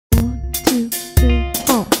2, 3,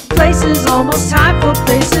 4. Places, almost time for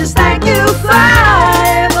places. Thank you,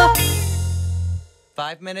 5.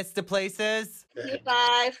 5 minutes to places. Okay.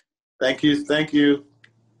 5. Thank you. Thank you.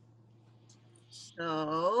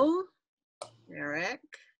 So, Deryck.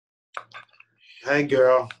 Hey,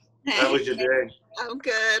 girl. How was your day? I'm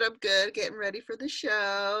good. I'm good. Getting ready for the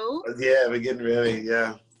show. Yeah, we're getting ready.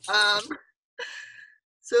 Yeah.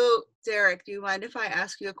 So, Deryck, do you mind if I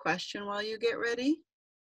ask you a question while you get ready?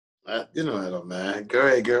 You know I don't mind. Go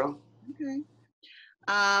ahead, girl. Okay.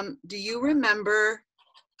 Do you remember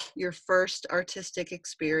your first artistic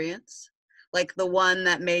experience? Like the one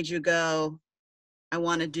that made you go, I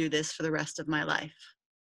want to do this for the rest of my life?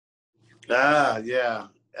 Yeah.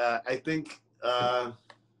 I think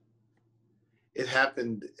it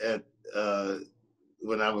happened at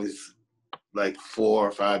when I was like 4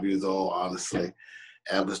 or 5 years old, honestly.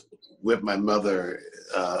 I was with my mother,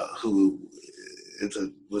 who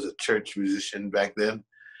was a church musician back then.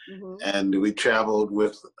 Mm-hmm. And we traveled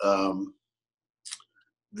with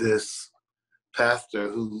this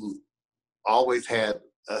pastor who always had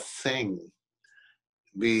us sing,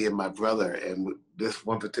 me and my brother. And this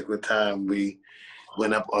one particular time, we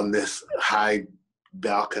went up on this high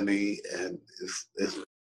balcony and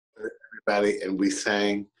everybody, and we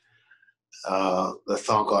sang the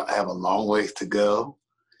song called "I Have a Long Ways to Go."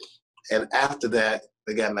 And after that,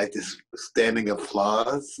 they got like this standing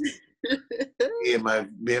applause. me and my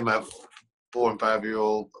 4 and 5 year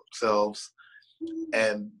old selves,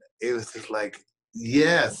 and it was just like,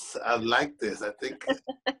 yes, I like this. I think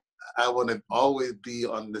I want to always be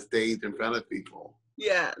on the stage in front of people.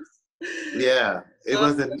 Yes. Yeah, it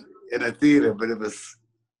wasn't in a theater, but it was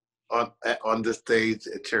on the stage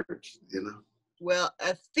at church, you know. Well,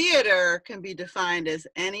 a theater can be defined as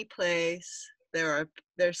any place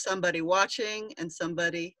there's somebody watching and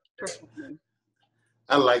somebody performing.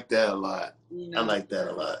 I like that a lot. You know? I like that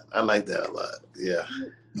a lot. Yeah.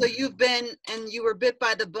 So you were bit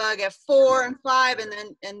by the bug at 4 and 5,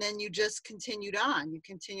 and then you just continued on. You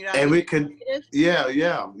continued on. And we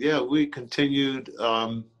we continued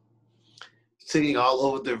singing all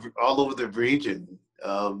over the region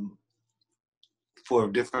for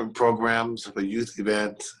different programs, for youth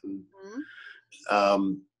events.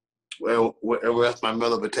 Mm-hmm. Where else my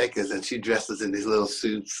mother would take us, and she dressed us in these little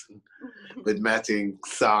suits with matching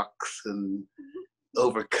socks and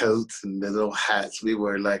overcoats and the little hats. We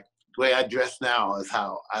were like, the way I dress now is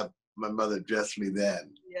how my mother dressed me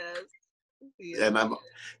then. Yes. And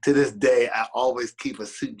to this day, I always keep a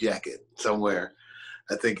suit jacket somewhere.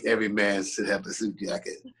 I think every man should have a suit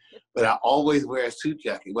jacket. But I always wear a suit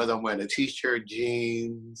jacket, whether I'm wearing a t-shirt,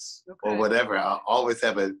 jeans, or whatever. I always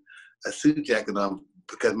have a suit jacket on,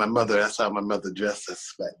 because that's how my mother dressed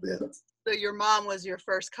us back then. So your mom was your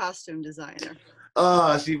first costume designer.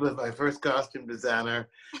 Oh, she was my first costume designer.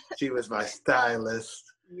 She was my stylist.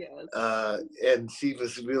 Yes. And she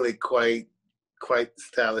was really quite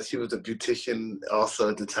stylish. She was a beautician also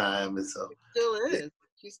at the time, and so Still is.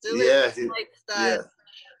 She still is. Yeah.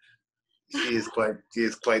 She is quite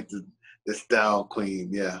the style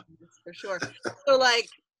queen. Yeah. For sure. So like,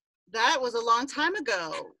 that was a long time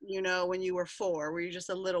ago, when you were 4, were you just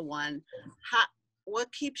a little one? What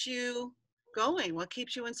keeps you going? What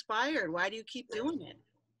keeps you inspired? Why do you keep doing it?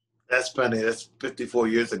 That's funny. That's 54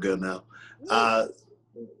 years ago now.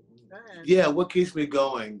 Yeah, what keeps me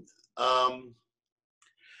going?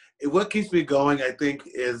 What keeps me going, I think,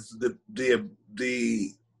 is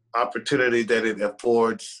the opportunity that it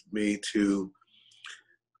affords me to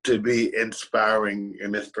be inspiring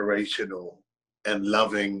and inspirational and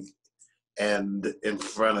loving and in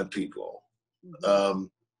front of people. Mm-hmm.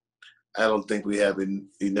 I don't think we have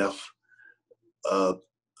enough. I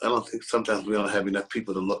don't think sometimes we don't have enough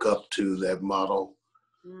people to look up to that model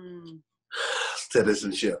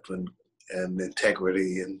citizenship and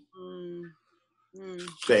integrity and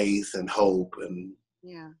faith and hope and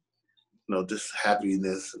just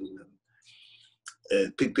happiness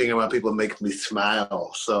and being around people makes me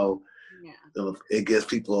smile. So it gives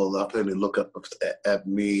people the opportunity to look up at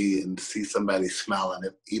me and see somebody smiling,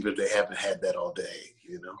 even if they haven't had that all day,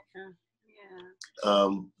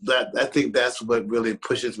 I think that's what really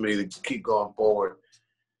pushes me to keep going forward.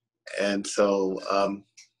 And so,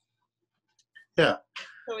 so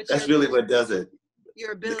that's really what does it.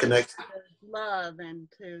 Your ability to love and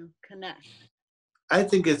to connect. I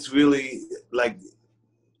think it's really like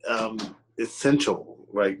essential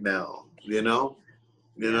right now,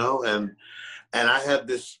 and I have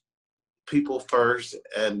this people first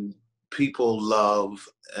and people love,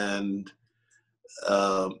 and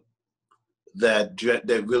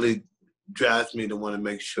that really drives me to want to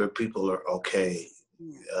make sure people are okay,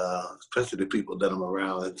 especially the people that I'm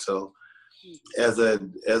around. And so, as a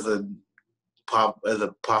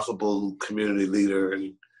possible community leader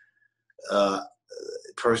and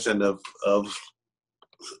person of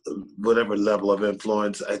whatever level of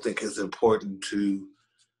influence, I think it's important to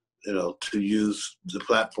to use the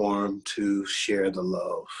platform to share the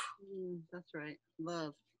love. That's right,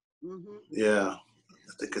 love. Yeah,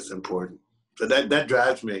 I think it's important. So that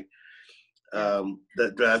drives me.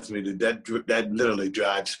 That drives me. That literally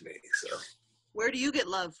drives me. So. Where do you get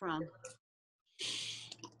love from?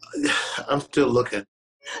 I'm still looking.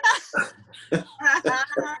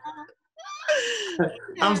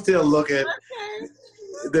 I'm still looking. Okay.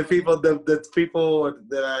 The people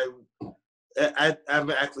that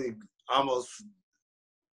I'm actually almost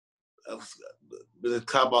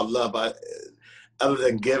talk about love. Other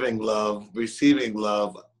than giving love, receiving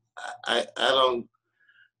love, I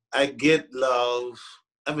get love.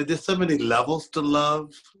 I mean, there's so many levels to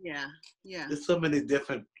love. Yeah. There's so many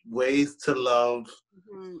different ways to love.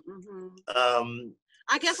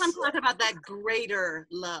 I guess I'm talking about that greater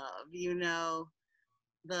love,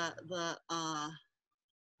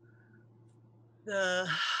 the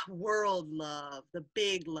world love, the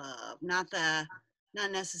big love, not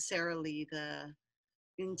necessarily the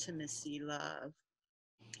intimacy love,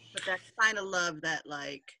 but that kind of love that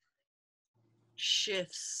like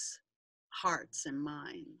shifts hearts and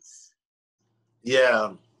minds.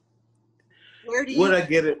 Yeah. Where do you I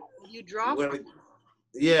get it? Draw from?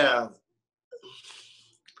 Yeah.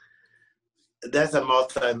 That's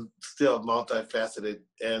still a multifaceted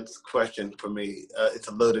question for me. It's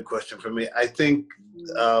a loaded question for me. I think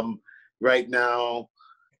right now,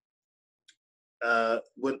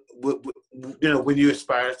 when you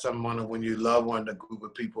inspire someone or when you love a group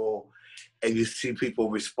of people, and you see people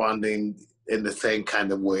responding in the same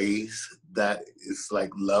kind of ways, that is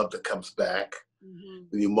like love that comes back.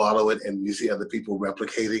 When you model it and you see other people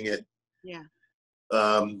replicating it. Yeah.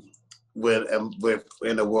 We're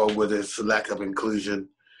in a world where there's a lack of inclusion.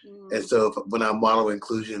 And so when I model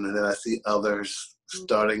inclusion and then I see others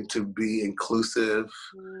starting to be inclusive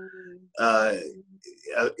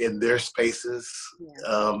in their spaces,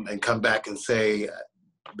 and come back and say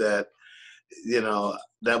that,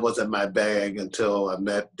 that wasn't my bag until I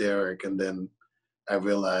met Deryck, and then I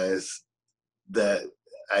realized that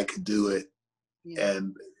I could do it.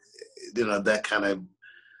 And, that kind of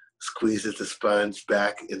squeezes the sponge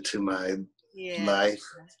back into my life.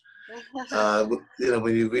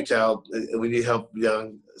 When you reach out, when you help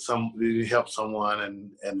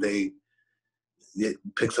someone and they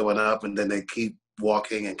pick someone up and then they keep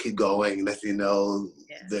walking and keep going, and let you know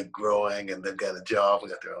they're growing and they've got a job, they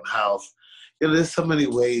got their own house. There's so many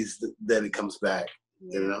ways that it comes back.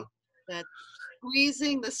 That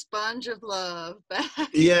squeezing the sponge of love back.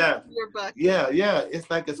 Yeah. Your bucket. Yeah.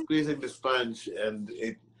 It's like a squeezing the sponge, and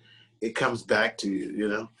it comes back to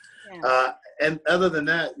you. And other than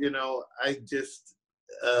that,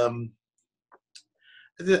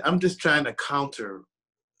 I'm just trying to counteract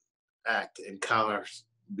and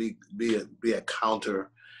be a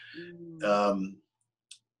counter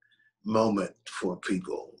moment for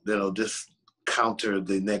people. Just counter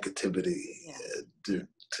the negativity to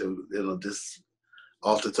just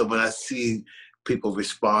alter. So when I see people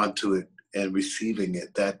respond to it and receiving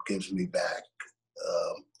it, that gives me back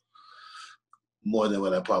more than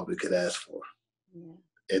what I probably could ask for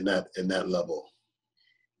in that level.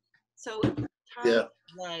 So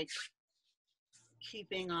like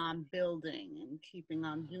keeping on building and keeping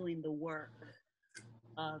on doing the work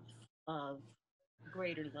of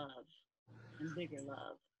greater love and bigger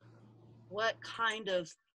love, what kind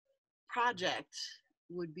of project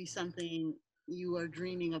would be something you are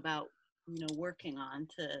dreaming about, working on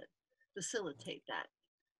to facilitate that?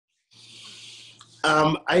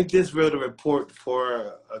 I just wrote a report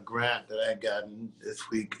for a grant that I had gotten this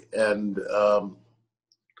week and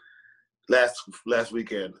last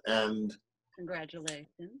weekend. And congratulations.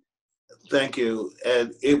 Thank you.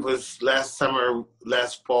 And it was last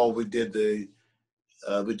fall. We did a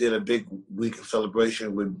big week of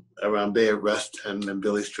celebration around Bay of Reston and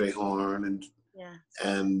Billy Strayhorn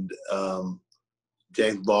and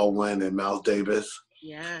James Baldwin and Miles Davis.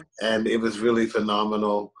 Yeah. And it was really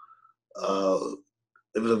phenomenal.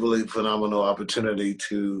 It was a really phenomenal opportunity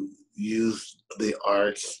to use the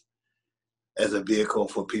arts as a vehicle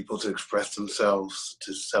for people to express themselves,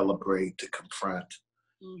 to celebrate, to confront.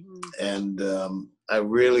 And I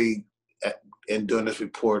really, in doing this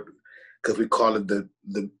report, because we call it what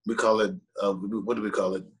do we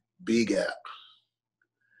call it? BGAP,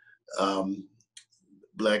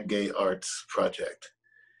 Black Gay Arts Project.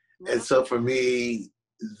 And so for me,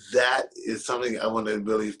 that is something I want to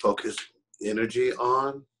really focus energy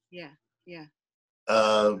on. Yeah, yeah.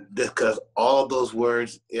 Because all those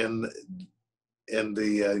words in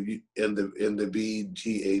the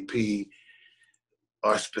BGAP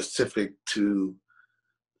are specific to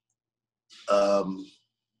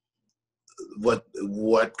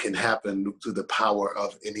what can happen through the power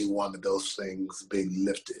of any one of those things being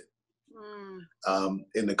lifted.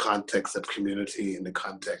 In the context of community, in the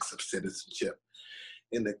context of citizenship,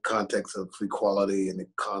 in the context of equality, in the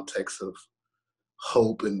context of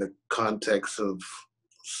hope, in the context of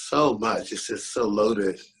so much. It's just so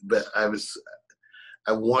loaded. But I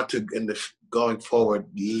want to, going forward,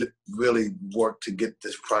 really work to get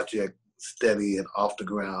this project steady and off the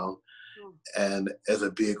ground, and as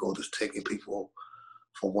a vehicle that's taking people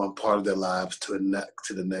from one part of their lives to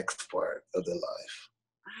the next part of their life.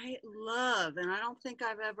 I love, and I don't think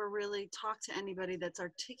I've ever really talked to anybody that's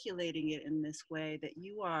articulating it in this way that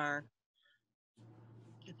you are.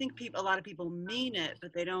 I think a lot of people mean it,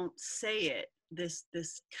 but they don't say it. This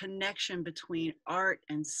connection between art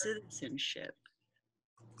and citizenship.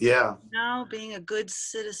 Yeah. Now, being a good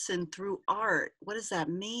citizen through art, what does that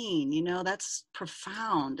mean? You know, that's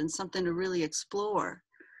profound and something to really explore.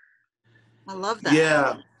 I love that.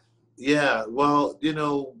 Yeah. Yeah. Well, in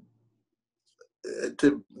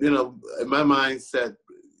my mindset,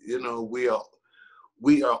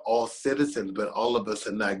 we are all citizens, but all of us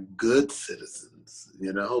are not good citizens.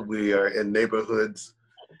 We are in neighborhoods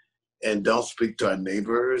and don't speak to our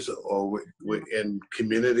neighbors, or we're in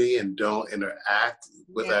community and don't interact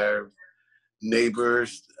with our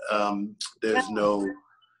neighbors. There's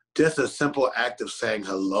just a simple act of saying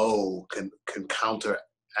hello can counteract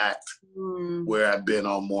where I've been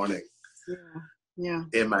all morning. Yeah.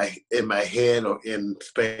 In my head, or in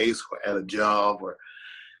space, or at a job, or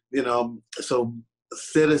so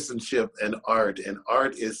citizenship and art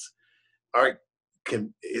is the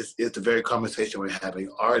very conversation we're having.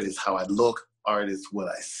 Art is how I look, art is what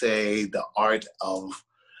I say, the art of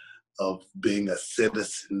being a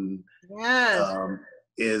citizen.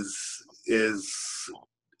 Is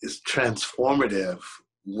transformative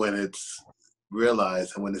when it's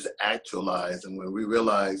realized and when it's actualized, and when we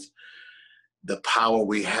realize the power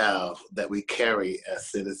we have, that we carry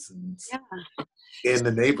as citizens in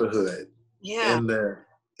the neighborhood, in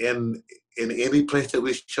any place that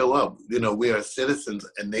we show up. We are citizens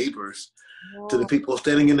and neighbors to the people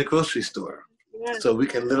standing in the grocery store. So we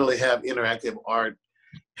can literally have interactive art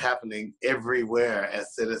happening everywhere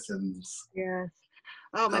as citizens. Yes.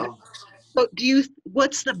 Oh my God. So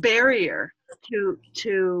what's the barrier to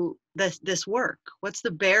this work? What's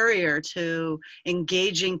the barrier to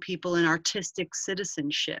engaging people in artistic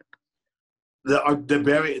citizenship? The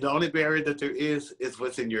only barrier that there is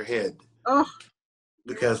what's in your head. Oh.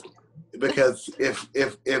 Because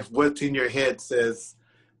if what's in your head says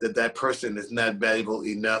that person is not valuable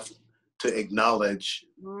enough to acknowledge,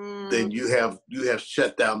 then you have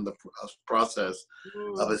shut down the process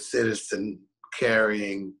of a citizen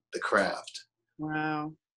carrying the craft.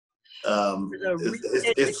 Wow.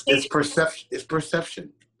 It's perception. It's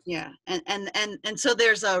perception. Yeah, and so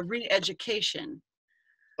there's a re-education.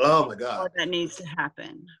 Oh my God. That needs to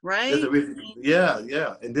happen, right? Yeah.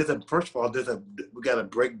 And first of all, we got to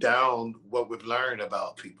break down what we've learned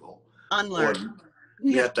about people. Unlearn.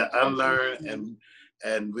 We have to unlearn,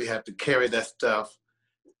 and we have to carry that stuff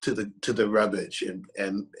to the rubbish and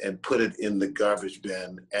put it in the garbage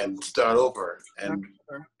bin and start over and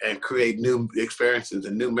create new experiences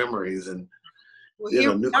and new memories and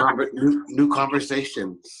new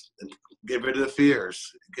conversations, and get rid of the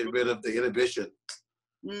fears, get rid of the inhibition.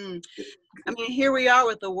 I mean, here we are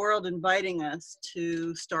with the world inviting us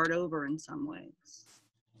to start over in some ways.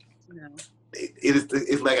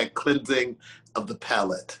 It's like a cleansing of the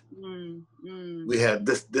palate. We have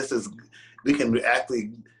we can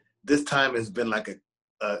actually, this time has been like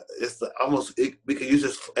we can use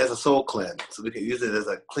this as a soul cleanse. So we can use it as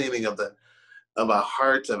a cleaning of our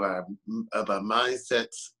hearts, of our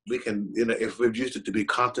mindsets. We can, if we've used it to be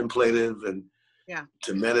contemplative and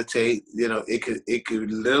to meditate, it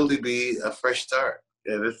could literally be a fresh start.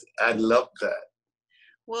 And I love that.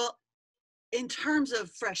 Well, in terms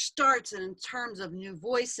of fresh starts and in terms of new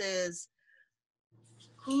voices,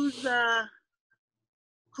 who's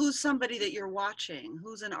somebody that you're watching?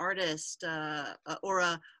 Who's an artist or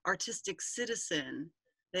a artistic citizen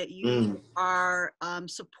that you are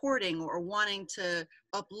supporting or wanting to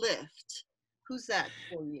uplift? Who's that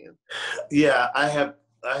for you? Yeah, I have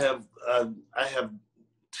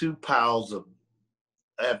two piles of.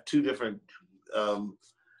 I have two different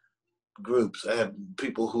groups. I have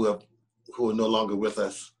people who are no longer with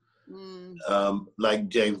us, like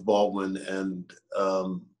James Baldwin and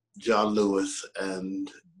John Lewis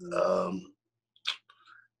and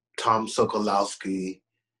Tom Sokolowski,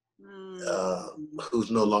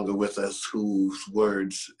 who's no longer with us, whose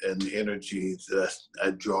words and energies that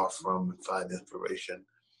I draw from and find inspiration.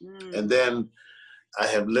 And then I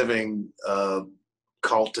have living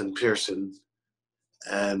Carlton Pearson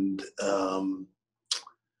and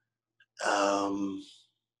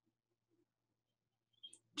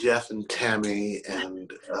Jeff and Tami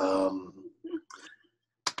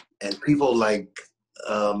and people like,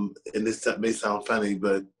 and this may sound funny,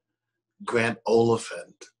 but Grant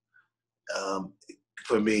Oliphant,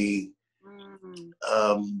 for me,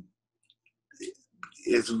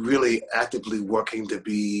 is really actively working to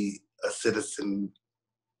be a citizen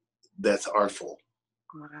that's artful.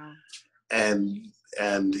 Wow.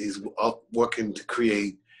 And he's working to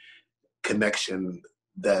create connection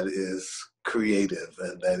that is creative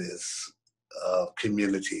and that is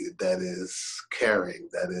community, that is caring,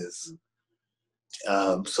 that is.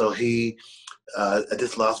 So I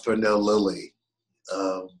just lost Burnell Lilly.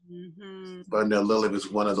 Burnell Lilly was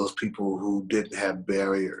one of those people who didn't have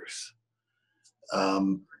barriers.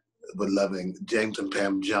 But loving James and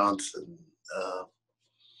Pam Johnson.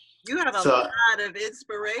 You have a lot of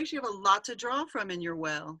inspiration. You have a lot to draw from in your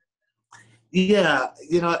well. Yeah,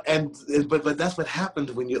 but that's what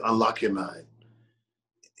happens when you unlock your mind.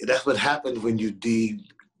 That's what happens when you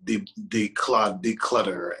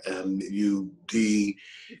declutter and you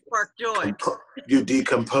spark joy. You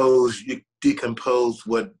decompose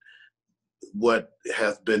what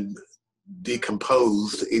has been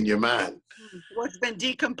decomposed in your mind. What's been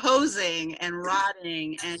decomposing and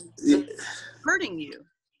rotting and hurting you.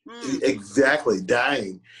 Exactly,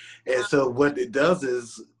 dying. And so what it does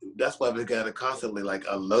is, that's why we gotta constantly like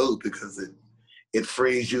unload, because it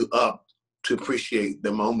frees you up to appreciate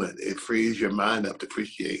the moment. It frees your mind up to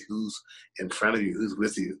appreciate who's in front of you, who's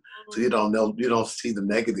with you. So you don't see the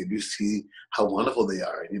negative, you see how wonderful they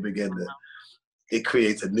are. And you begin to, it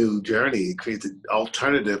creates a new journey, it creates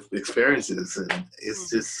alternative experiences, and it's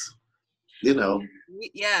just,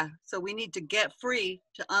 Yeah, so we need to get free,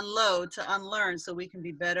 to unload, to unlearn, so we can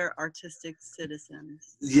be better artistic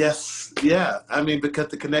citizens. Yes, yeah. I mean, because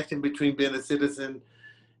the connection between being a citizen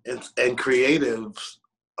and creatives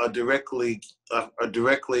are directly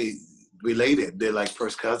related. They're like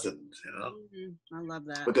first cousins, I love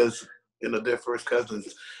that. Because they're first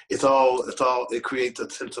cousins. It creates a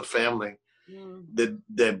sense of family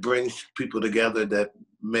that brings people together that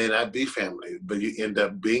may not be family, but you end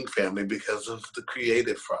up being family because of the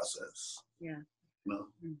creative process. Yeah.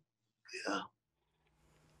 Yeah.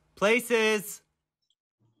 Places.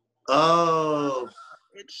 Oh.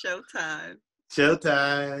 It's showtime.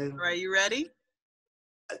 Showtime. Are you ready?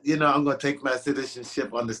 I'm going to take my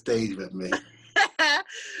citizenship on the stage with me.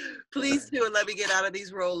 Please do, and let me get out of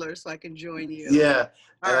these rollers so I can join you. Yeah,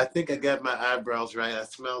 and I think I got my eyebrows right. I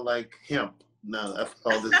smell like hemp. No, I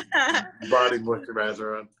put all this body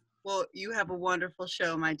moisturizer on. Well, you have a wonderful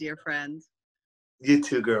show, my dear friend. You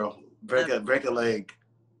too, girl. Break a leg.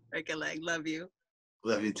 Break a leg. Love you.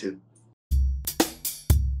 Love you too.